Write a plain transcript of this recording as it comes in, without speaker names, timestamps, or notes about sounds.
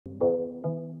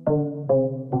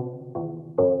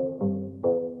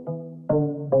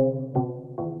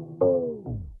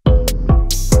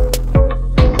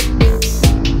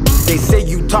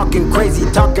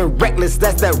talking reckless,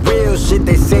 that's that real shit.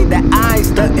 They say that I ain't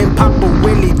stuntin', Papa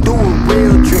Willie do a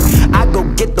real trick. I go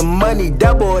get the money,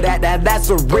 double that, that's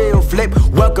a real flip.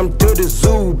 Welcome to the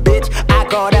zoo, bitch, I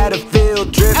call that a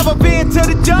field trip. Ever been to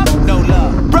the jump? No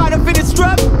love. Brought up in the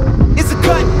strap? It's a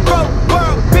cutthroat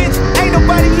world, bitch, ain't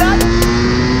nobody love.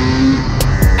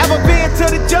 Ever been to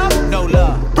the jump? No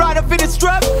love. Brought up in the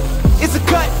strap? It's a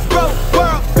cutthroat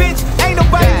world, bitch, ain't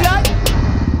nobody love.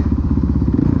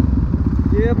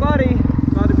 Yeah, buddy.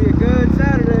 About to be a good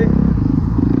Saturday.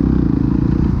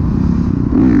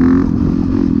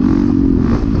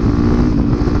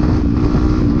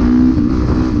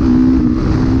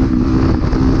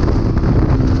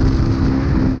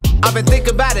 I've been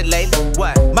thinking about it lately.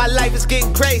 What? My life is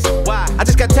getting crazy. Why? I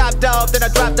just got topped off, then I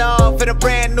dropped off in a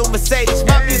brand new Mercedes.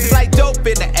 My music like dope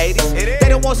in the 80s. They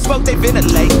don't want smoke, they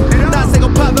ventilate. Thoughts ain't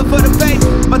gon' pop it for the face.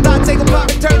 My thoughts ain't gon'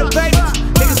 pop and turn the pages.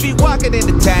 Niggas be walking in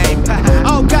the tank,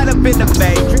 all caught up in the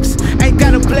matrix. Ain't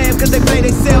gotta play them cause they play they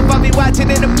self. I be watching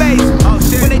in the maze.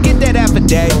 When they get that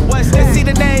affidavit, they see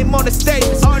the name on the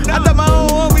statements. I thought my own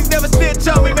homies never snitch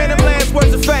on me, man, them last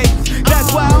words of fame.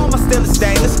 That's why all my still is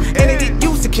stainless. And they get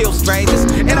used to kill strangers.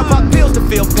 And I pop pills to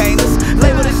feel painless.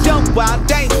 Labeled as young, wild,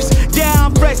 dangerous. Yeah,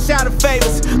 I'm fresh out of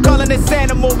favors. Calling this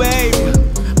animal behavior.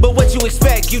 But what you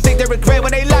expect? You think they regret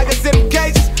when they lock us in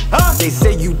cages? Huh? They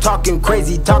say you talking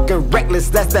crazy, talking reckless,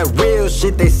 that's that real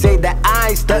shit. They say that I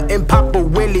ain't stuntin', Papa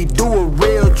Willie do a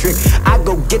real trick. I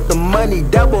go get the money,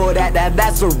 double that,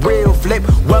 that's a real flip.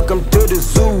 Welcome to the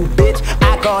zoo, bitch,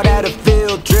 I call that a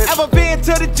field trip. Ever been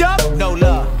to the jump? No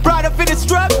love. Brought up in the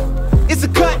strap? It's a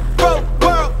cutthroat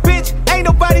world, bitch, ain't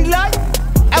nobody like.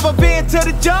 Ever been to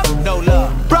the jump? No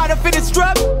love. Brought up in the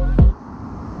strap?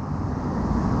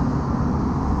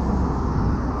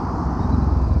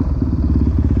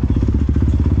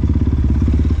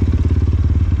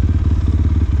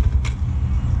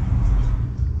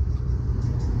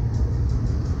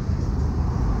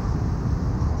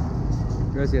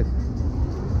 Gracias.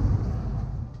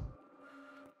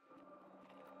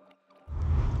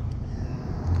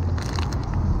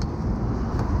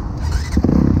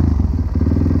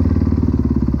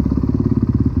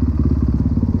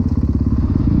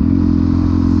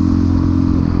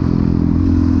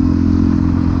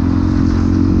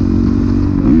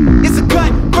 It's a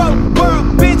cutthroat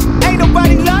world, bitch, ain't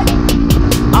nobody like.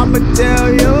 I'ma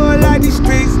tell you like these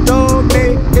streets told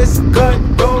me. It's a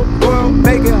cutthroat world,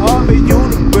 make it hard for you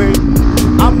to break.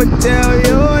 I'ma tell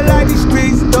you like these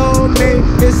streets told me.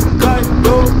 It's a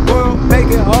cutthroat world, make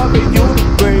it hard for you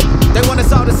to break. They want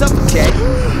us all to suffocate.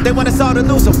 They want us all to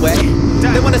lose our way.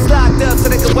 They want us locked up so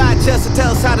they can watch us and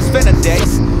tell us how to spend our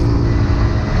days.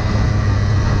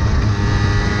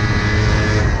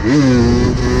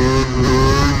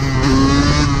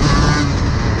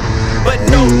 But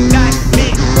no, not me,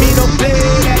 don't play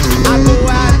that. I go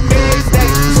out and make that.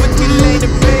 Switch me lane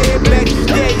and red black.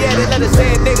 Yeah, they let us say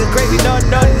a nigga crazy, no,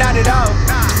 not at all.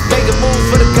 Making moves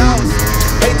for the cause,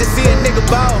 hate to see a nigga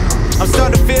ball. I'm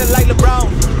starting to feel like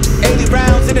LeBron, 80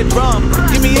 rounds in a drum.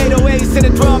 Give me 808s in a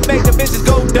drum, make the bitches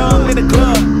go dumb in the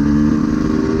club.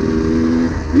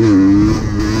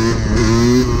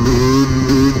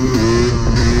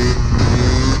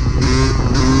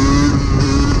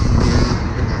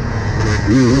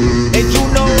 And you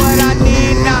know what I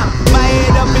need now. My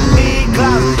head up in league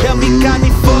clouds. Help me got me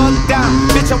fucked down.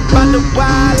 Bitch, I'm about to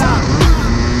wild out.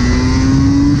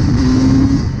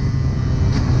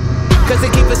 Cause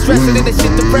they keep us stressing and the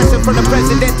shit depressing. From the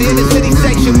president to the city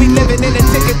section. We living in a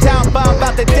ticket town bomb,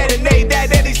 about to detonate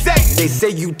that any second. They say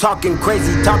you talking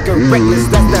crazy, talking reckless,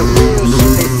 that's that real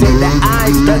shit. They say that I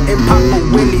ain't stuntin', Papa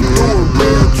Willie do a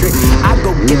real trick. I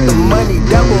go get the money,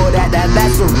 double that,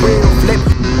 that's a real flip.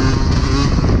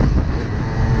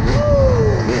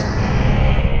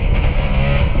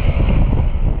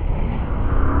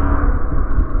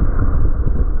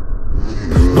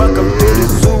 Welcome to the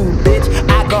zoo, bitch,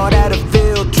 I call that a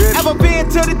field trip. Ever been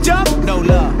to the jump? No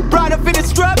love. Brought up in the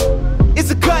strap?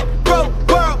 It's a cutthroat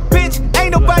world, bitch,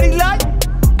 ain't nobody like.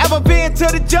 Ever been to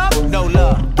the jump? No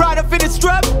love. Brought up in the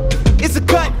strap? It's a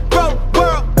cutthroat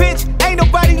world, bitch, ain't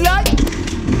nobody like.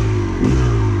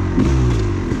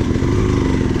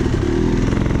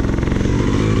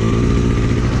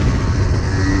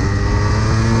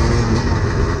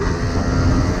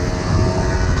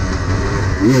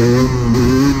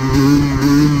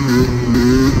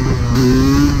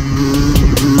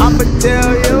 I'ma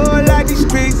tell you like these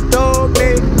streets told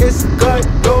me. It's a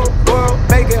cutthroat world,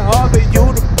 make it hard for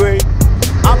you to break.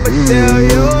 I'ma tell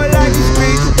you